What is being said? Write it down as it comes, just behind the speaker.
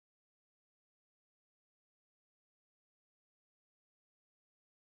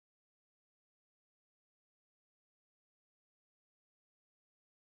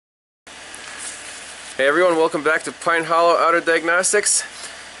Hey everyone, welcome back to Pine Hollow Auto Diagnostics.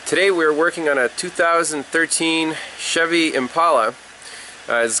 Today we're working on a 2013 Chevy Impala.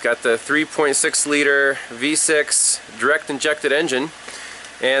 It's got the 3.6 liter V6 direct injected engine,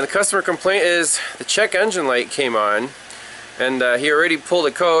 and the customer complaint is the check engine light came on, and he already pulled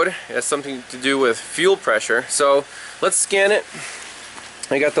a code. It has something to do with fuel pressure. So let's scan it.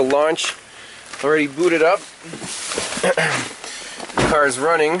 I got the launch already booted up. The car is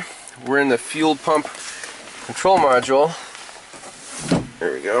running. We're in the fuel pump control module.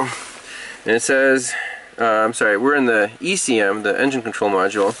 There we go. And it says, we're in the ECM, the engine control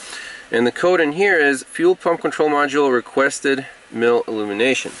module, and the code in here is fuel pump control module requested mil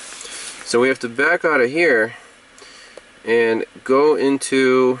illumination. So we have to back out of here and go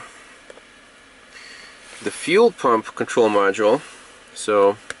into the fuel pump control module.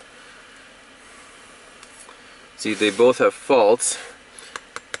 So see, they both have faults.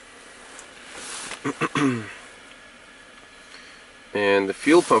 And the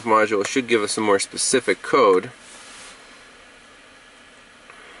fuel pump module should give us a more specific code.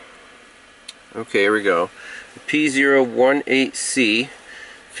 Okay, here we go. P018C,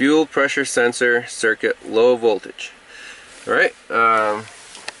 fuel pressure sensor circuit, low voltage. Alright,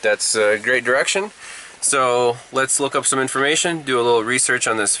 that's a great direction. So let's look up some information, do a little research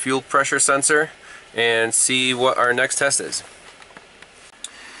on this fuel pressure sensor, and see what our next test is.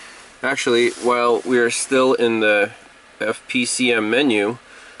 Actually, while we are still in the FPCM menu,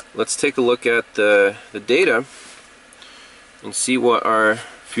 let's take a look at the data and see what our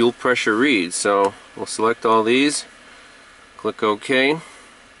fuel pressure reads. So we'll select all these, click OK. Okay,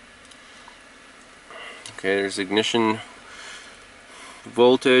 there's ignition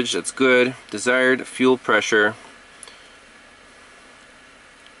voltage, that's good. Desired fuel pressure,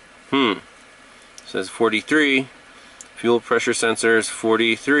 says 43. Fuel pressure sensor is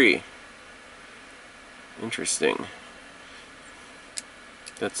 43. Interesting.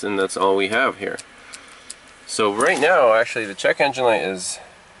 That's all we have here. So right now, actually, the check engine light is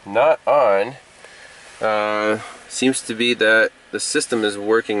not on. Seems to be that the system is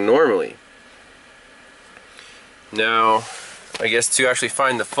working normally. Now, I guess to actually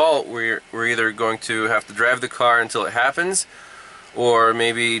find the fault, we're either going to have to drive the car until it happens, or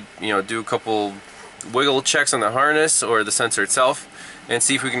maybe do a couple wiggle checks on the harness or the sensor itself and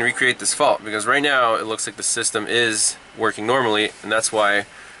see if we can recreate this fault, because right now it looks like the system is working normally, and that's why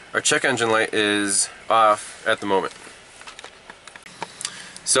our check engine light is off at the moment.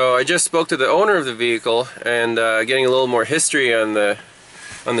 So I just spoke to the owner of the vehicle, and getting a little more history on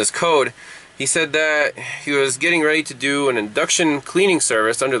this code. He said that he was getting ready to do an induction cleaning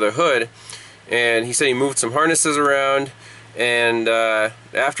service under the hood, and he said he moved some harnesses around, and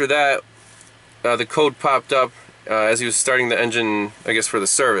after that the code popped up as he was starting the engine, I guess, for the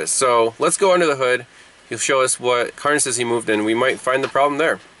service. So let's go under the hood. He'll show us what harnesses he moved in. We might find the problem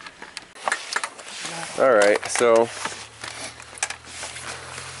there. Alright, so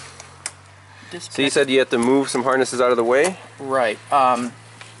you said you had to move some harnesses out of the way? Right.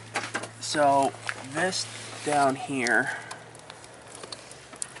 So this down here,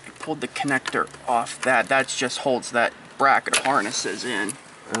 I pulled the connector off that. That just holds that bracket of harnesses in.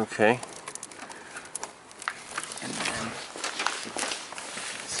 Okay. And then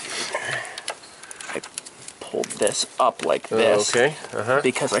I pulled this up like this. Okay.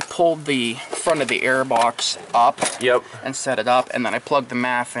 Because I pulled the front of the air box up. Yep. And set it up, and then I plugged the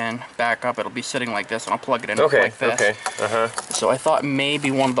MAF in back up. It'll be sitting like this, and I'll plug it in like this. Okay. So I thought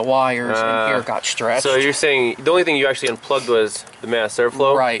maybe one of the wires in here got stretched. So you're saying the only thing you actually unplugged was the mass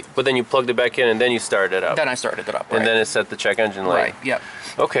airflow? Right. But then you plugged it back in, and then you started it up. Then I started it up, right. And then it set the check engine light. Right, yep.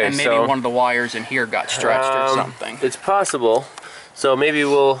 Okay, and maybe one of the wires in here got stretched or something. It's possible. So maybe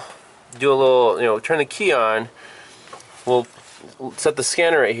we'll do a little, turn the key on. We'll set the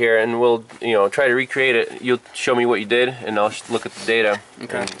scanner right here, and we'll, try to recreate it. You'll show me what you did, and I'll look at the data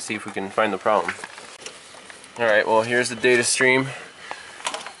and see if we can find the problem. Alright, well, here's the data stream.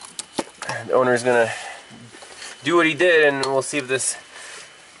 The owner's gonna do what he did, and we'll see if this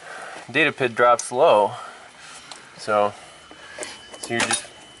data PID drops low. So you're just,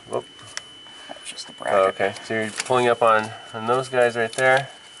 whoop. That's just the bracket. Oh, okay, so you're pulling up on those guys right there.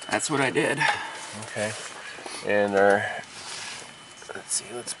 That's what I did. Okay, and our, let's see,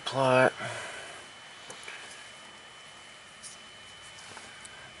 let's plot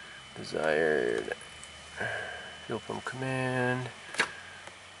desired fuel pump command.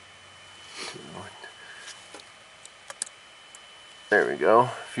 There we go,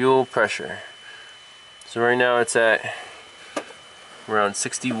 fuel pressure. So right now it's at around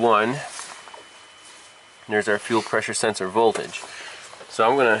 61. There's our fuel pressure sensor voltage. So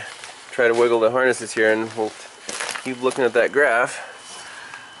I'm gonna try to wiggle the harnesses here, and we'll keep looking at that graph.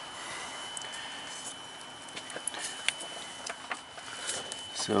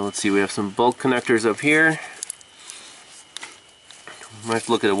 So let's see, we have some bulk connectors up here. Might have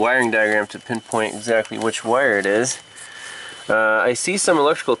to look at a wiring diagram to pinpoint exactly which wire it is. I see some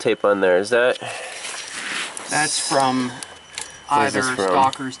electrical tape on there. Is that? That's from either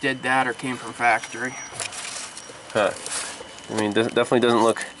Stalkers did that or came from factory. Huh. I mean, definitely doesn't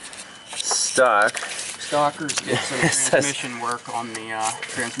look stock. Stalkers did some transmission work on the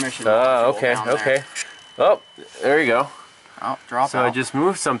transmission. Oh, okay, okay. Oh, there you go. Oh, drop out. So I just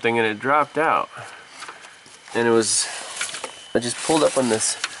moved something and it dropped out. And it was, I just pulled up on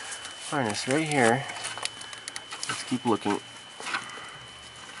this harness right here. Let's keep looking.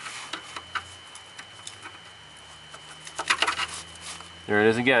 There it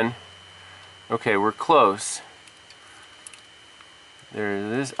is again. Okay, we're close. There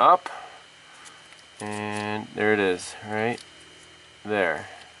it is, up. And there it is, right there.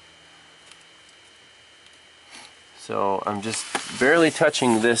 So I'm just barely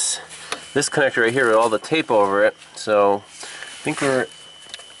touching this connector right here with all the tape over it. So I think we're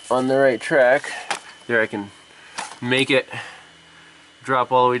on the right track. There, I can make it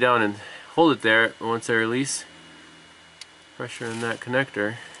drop all the way down and hold it there. Once I release pressure in that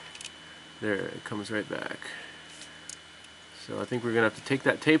connector, there, it comes right back. So I think we're gonna have to take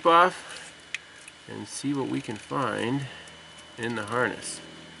that tape off and see what we can find in the harness.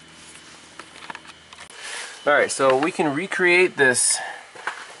 Alright, so we can recreate this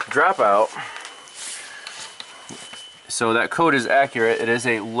dropout so that code is accurate. It is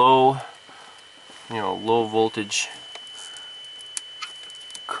a low voltage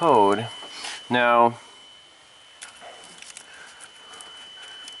code. Now,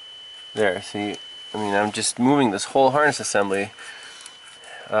 there, see, I mean, I'm just moving this whole harness assembly,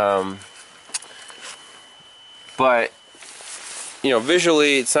 but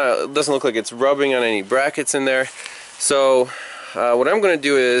visually it doesn't look like it's rubbing on any brackets in there. So what I'm going to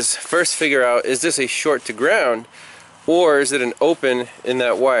do is first figure out, is this a short to ground or is it an open in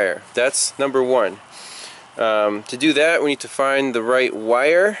that wire? That's number one. To do that, we need to find the right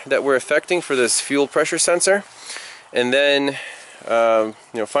wire that we're affecting for this fuel pressure sensor, and then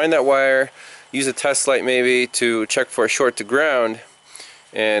find that wire, use a test light maybe to check for a short to ground,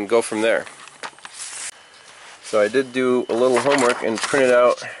 and go from there. So I did do a little homework and printed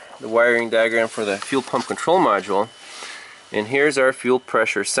out the wiring diagram for the fuel pump control module, and here's our fuel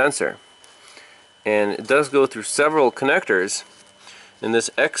pressure sensor. And it does go through several connectors. In this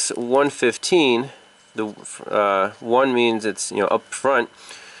X115, the one means it's up front,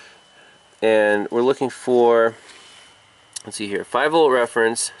 and we're looking for, let's see here, 5-volt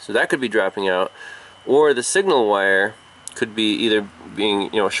reference, so that could be dropping out, or the signal wire could be either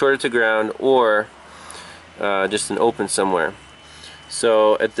being shorted to ground or just an open somewhere.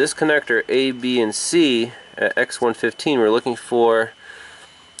 So at this connector A, B, and C at X115, we're looking for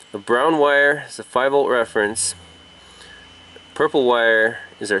a brown wire is a 5-volt reference, purple wire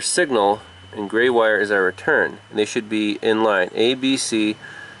is our signal, and gray wire is our return. And they should be in line. A, B, C,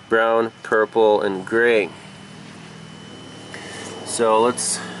 brown, purple, and gray. So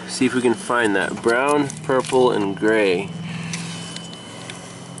let's see if we can find that. Brown, purple, and gray.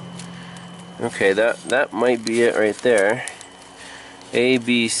 Okay, that might be it right there. A,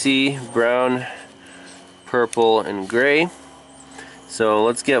 B, C, brown, purple, and gray. So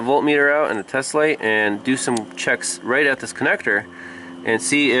let's get a voltmeter out and a test light and do some checks right at this connector and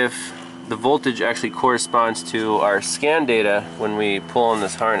see if the voltage actually corresponds to our scan data when we pull on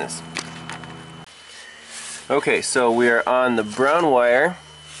this harness. Okay, so we are on the brown wire.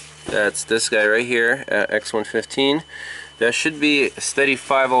 That's this guy right here at X115. That should be a steady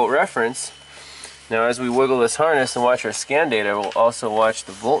 5-volt reference. Now as we wiggle this harness and watch our scan data, we'll also watch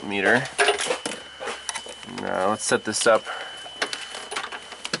the voltmeter. Now let's set this up.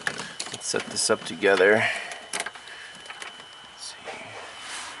 Let's set this up together. Let's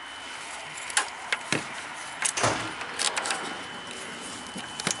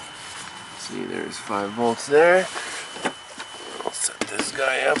see. See, there's 5 volts there. I'll set this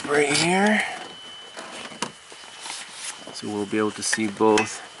guy up right here. So we'll be able to see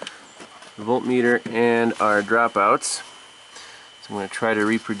both the voltmeter and our dropouts. So I'm going to try to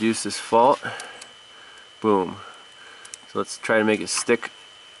reproduce this fault. Boom. So let's try to make it stick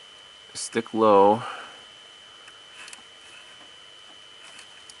low.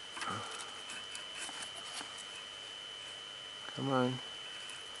 Come on.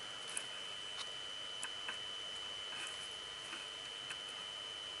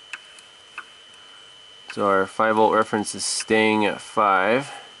 So our 5-volt reference is staying at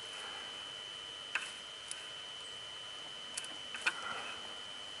 5.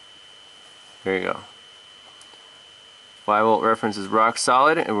 There you go. 5-volt reference is rock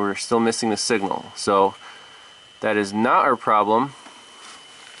solid, and we're still missing the signal. So that is not our problem.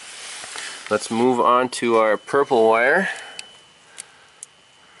 Let's move on to our purple wire.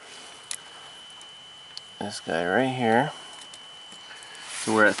 This guy right here.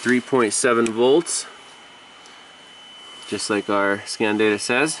 So we're at 3.7 volts, just like our scan data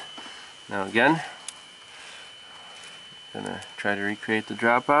says. Now again, I'm gonna try to recreate the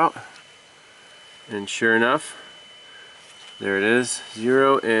dropout, and sure enough, there it is,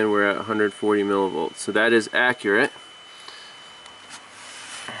 0, and we're at 140 millivolts. So that is accurate.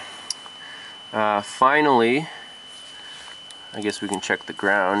 Finally, I guess we can check the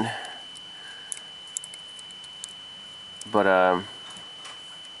ground. But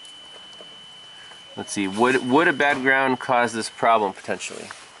let's see, would a bad ground cause this problem potentially?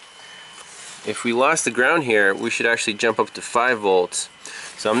 If we lost the ground here, we should actually jump up to 5 volts.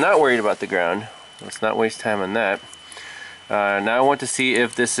 So I'm not worried about the ground. Let's not waste time on that. Now I want to see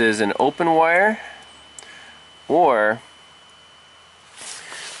if this is an open wire or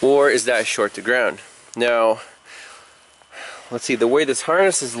is that short to ground. Now, let's see, the way this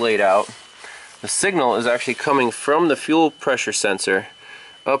harness is laid out, the signal is actually coming from the fuel pressure sensor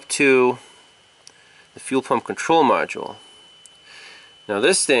up to the fuel pump control module. Now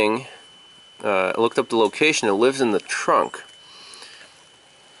this thing, I looked up the location, it lives in the trunk.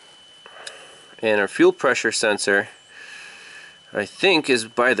 And our fuel pressure sensor, I think, is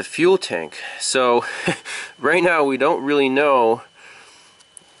by the fuel tank. So right now we don't really know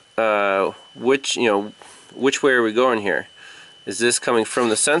which way are we going here. Is this coming from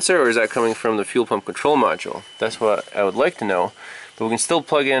the sensor, or is that coming from the fuel pump control module? That's what I would like to know. But we can still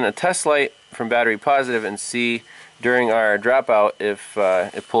plug in a test light from battery positive and see during our dropout if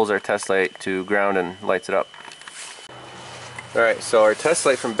it pulls our test light to ground and lights it up. Alright, so our test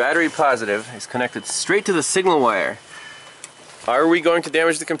light from battery positive is connected straight to the signal wire. Are we going to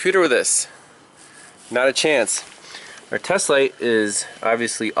damage the computer with this? Not a chance. Our test light is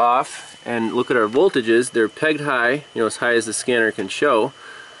obviously off, and look at our voltages. They're pegged high, as high as the scanner can show.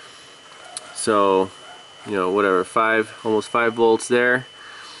 So, whatever, almost 5 volts there.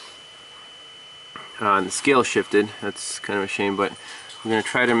 And the scale shifted. That's kind of a shame, but we're going to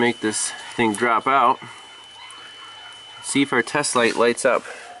try to make this thing drop out. See if our test light lights up.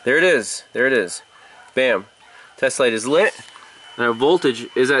 There it is. There it is. Bam. Test light is lit, and our voltage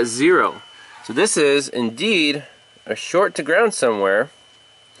is at 0. So this is indeed a short to ground somewhere.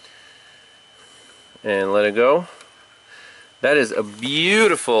 And let it go. That is a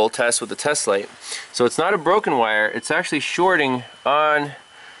beautiful test with the test light. So it's not a broken wire, it's actually shorting on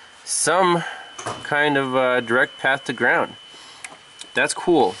some kind of direct path to ground. That's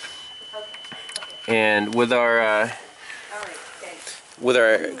cool. And with our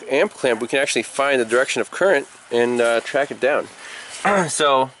amp clamp, we can actually find the direction of current and track it down.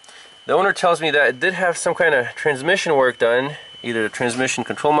 So the owner tells me that it did have some kind of transmission work done. Either the transmission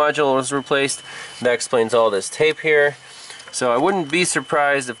control module was replaced. That explains all this tape here. So I wouldn't be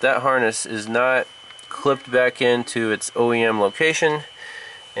surprised if that harness is not clipped back into its OEM location,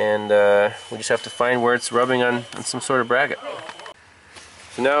 and we just have to find where it's rubbing on some sort of bracket.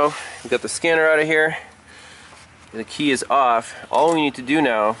 So now we've got the scanner out of here. The key is off. All we need to do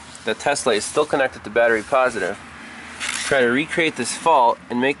now, the test light is still connected to battery positive. Try to recreate this fault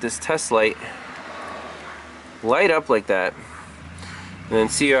and make this test light light up like that. And then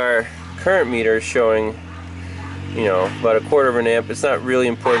see our current meter showing, about 1/4 of an amp. It's not really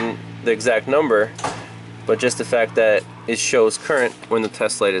important the exact number, but just the fact that it shows current when the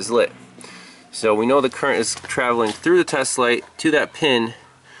test light is lit. So we know the current is traveling through the test light to that pin,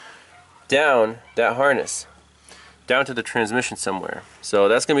 down that harness, down to the transmission somewhere. So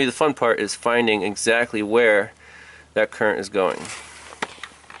that's going to be the fun part, is finding exactly where that current is going.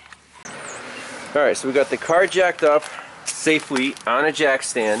 Alright, so we got the car jacked up safely on a jack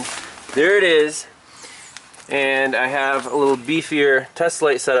stand. There it is. And I have a little beefier test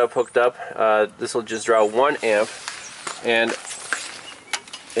light setup hooked up. This will just draw 1 amp. And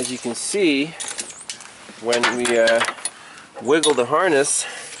as you can see, when we wiggle the harness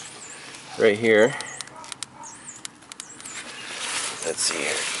right here, let's see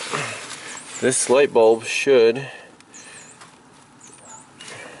here, this light bulb should,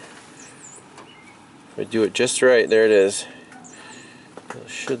 if I do it just right, there it is, it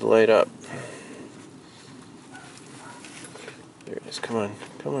should light up. There it is, come on,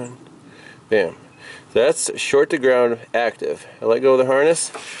 come on. Bam. So that's short to ground active. I let go of the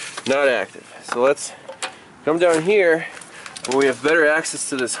harness, not active. So let's come down here where we have better access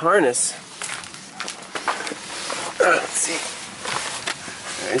to this harness. Let's see.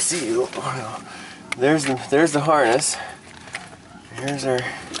 I see you. There's the harness. Here's our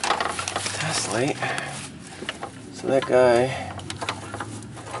test light. So that guy,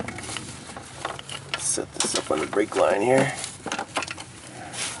 let's set this up on the brake line here.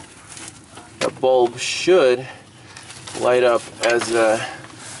 The bulb should light up as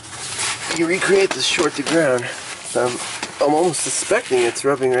you recreate this short to ground. So I'm almost suspecting it's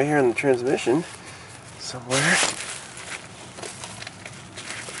rubbing right here on the transmission somewhere.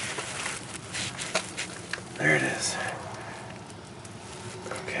 There it is.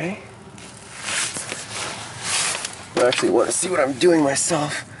 Okay. I actually want to see what I'm doing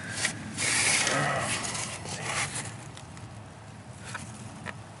myself.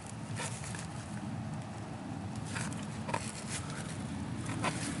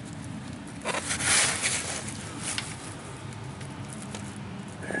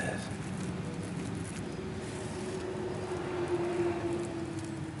 There it is.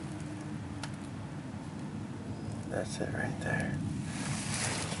 That's it right there.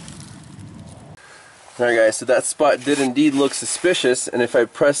 Alright guys, so that spot did indeed look suspicious, and if I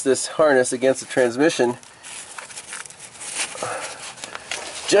press this harness against the transmission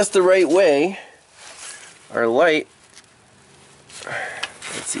just the right way, our light,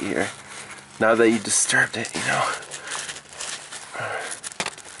 let's see here, now that you disturbed it, you know.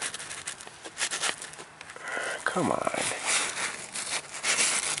 Come on.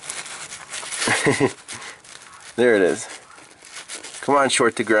 There it is. Come on,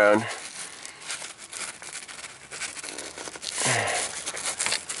 short to ground.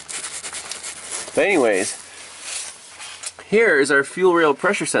 But anyways, here is our fuel rail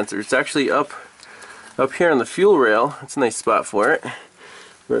pressure sensor. It's actually up here on the fuel rail. It's a nice spot for it,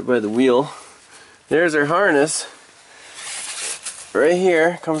 right by the wheel. There's our harness right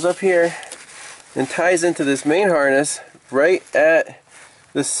here, comes up here and ties into this main harness right at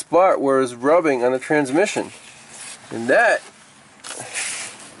the spot where it's rubbing on the transmission. And that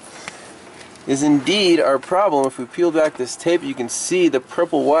is indeed our problem. If we peel back this tape, you can see the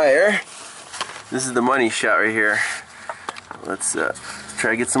purple wire. This is the money shot right here. Let's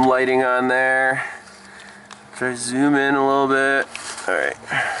try to get some lighting on there. Try to zoom in a little bit. Alright.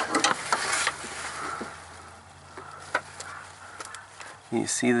 You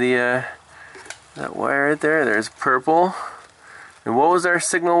see the that wire right there? There's purple. And what was our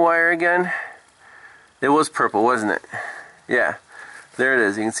signal wire again? It was purple, wasn't it? Yeah. There it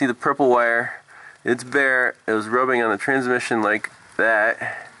is. You can see the purple wire. It's bare. It was rubbing on the transmission like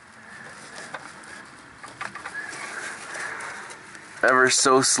that. Ever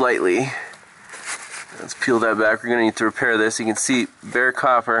so slightly. Let's peel that back. We're going to need to repair this. You can see bare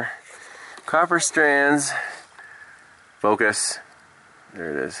copper. Copper strands. Focus. There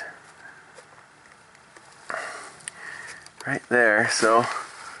it is. Right there. So,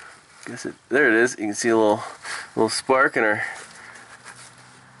 guess it. There it is. You can see a little spark in our.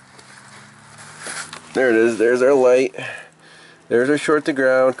 There it is. There's our light. There's our short to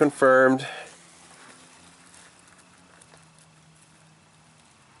ground. Confirmed.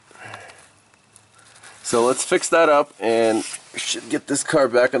 So let's fix that up and we should get this car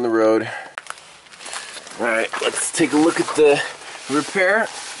back on the road. Alright, let's take a look at the repair.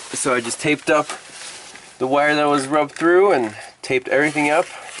 So I just taped up the wire that was rubbed through and taped everything up,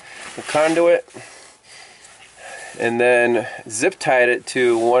 the conduit, and then zip tied it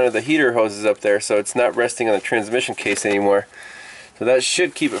to one of the heater hoses up there so it's not resting on the transmission case anymore. So that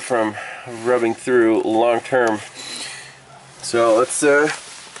should keep it from rubbing through long term. So let's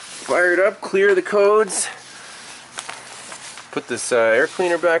fire it up, clear the codes, put this air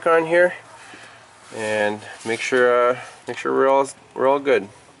cleaner back on here, and make sure we're all good.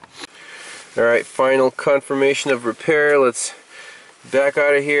 All right, final confirmation of repair. Let's back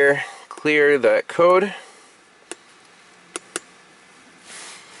out of here, clear that code.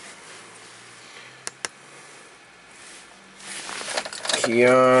 Key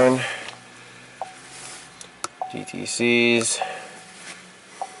on. DTCs.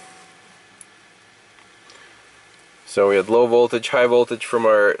 So we had low voltage, high voltage from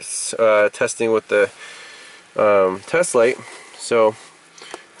our testing with the test light. So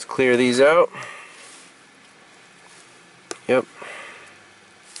let's clear these out. Yep.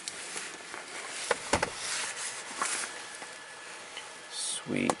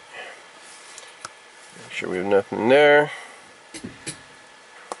 Sweet. Make sure we have nothing there.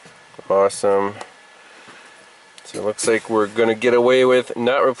 Awesome. So it looks like we're going to get away with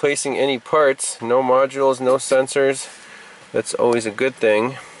not replacing any parts, no modules, no sensors. That's always a good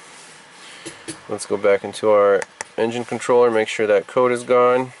thing. Let's go back into our engine controller, make sure that code is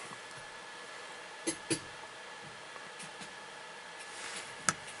gone.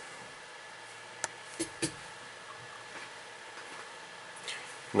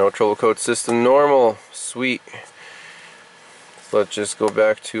 No trouble code system normal. Sweet. So let's just go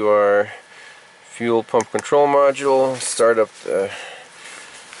back to our fuel pump control module. Start up the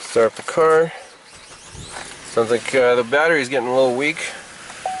car. Sounds like the battery's getting a little weak.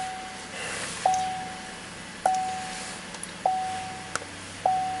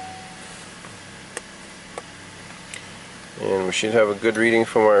 And we should have a good reading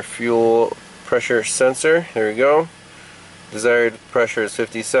from our fuel pressure sensor. There we go. Desired pressure is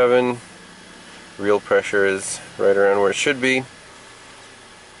 57. Real pressure is right around where it should be.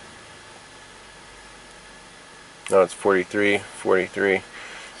 Now it's 43, 43.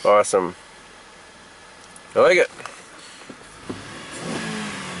 Awesome. I like it.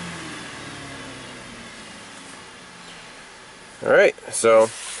 Alright, so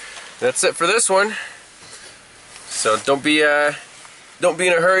that's it for this one. So don't be in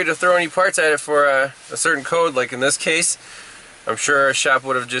a hurry to throw any parts at it for a certain code, like in this case. I'm sure our shop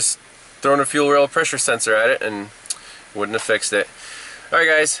would have just thrown a fuel rail pressure sensor at it and wouldn't have fixed it. Alright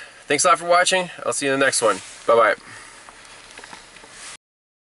guys, thanks a lot for watching. I'll see you in the next one. Bye bye.